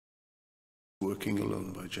Working Alone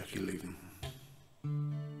by Jackie Leven.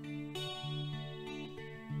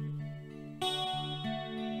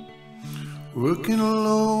 Working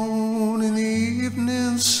alone in the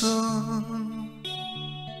evening sun,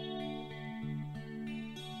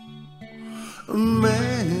 a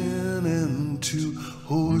man and two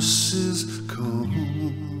horses come,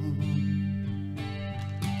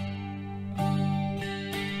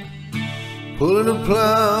 pulling a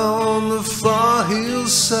plow on the far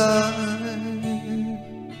hillside,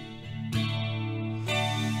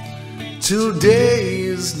 till day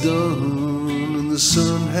is done and the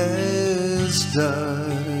sun has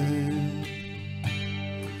died.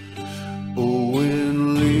 Oh,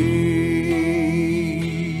 when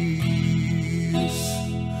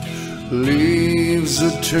leaves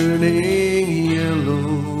are turning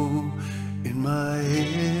yellow in my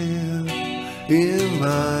hair, in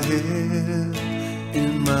my hair,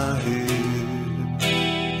 in my hair.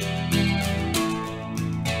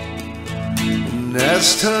 And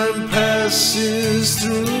as time passes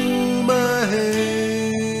through my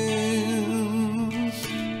hands,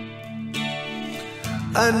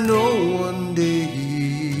 I know one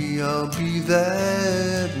day I'll be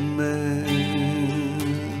that man.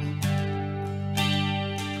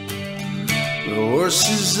 The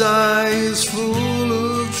horse's eye is full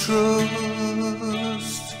of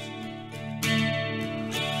trust,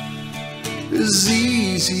 there's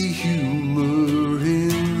easy humor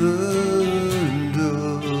in the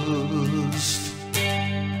dust.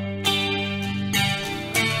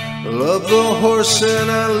 I love the horse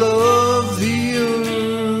and I love the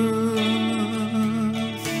earth,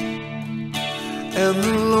 and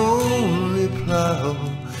the lonely plow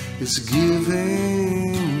is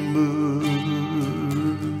giving birth.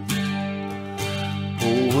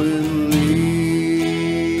 Oh, when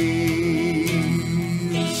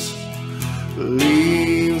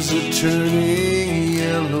leaves are turning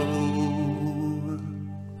yellow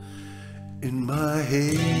in my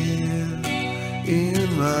hair,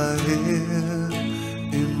 in my hair,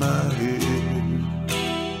 in my hair.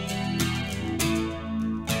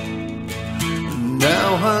 Now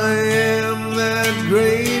I am that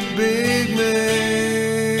great big man,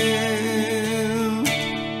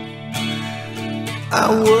 I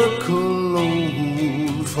work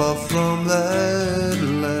alone far from that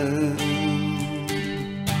land.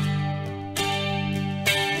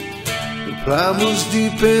 The plow moves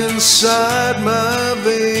deep inside my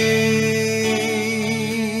veins,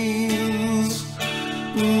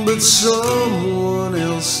 but someone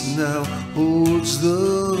else now holds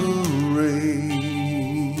the reins.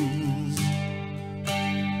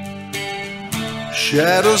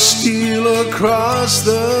 Shadows steal across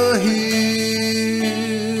the hill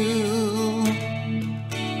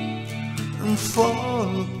and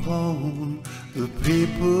fall upon the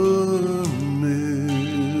paper mill.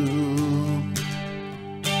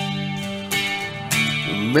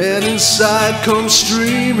 The man inside comes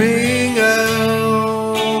streaming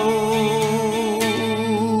out,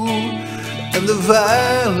 and the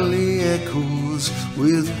valley echoes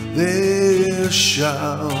with their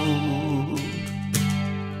shout.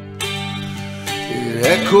 It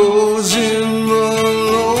echoes in the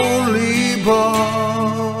lonely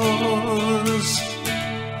bars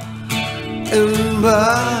and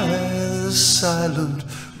by the silent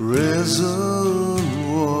reservoirs.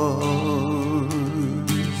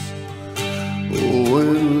 Oh,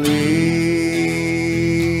 when leaves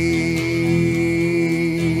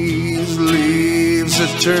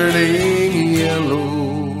are turning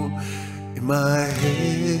yellow in my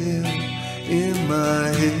hair, in my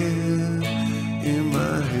hair, in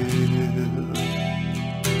my hair,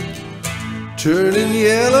 turning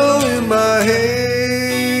yellow in my hair,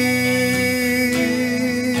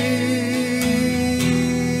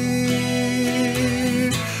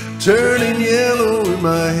 turning yellow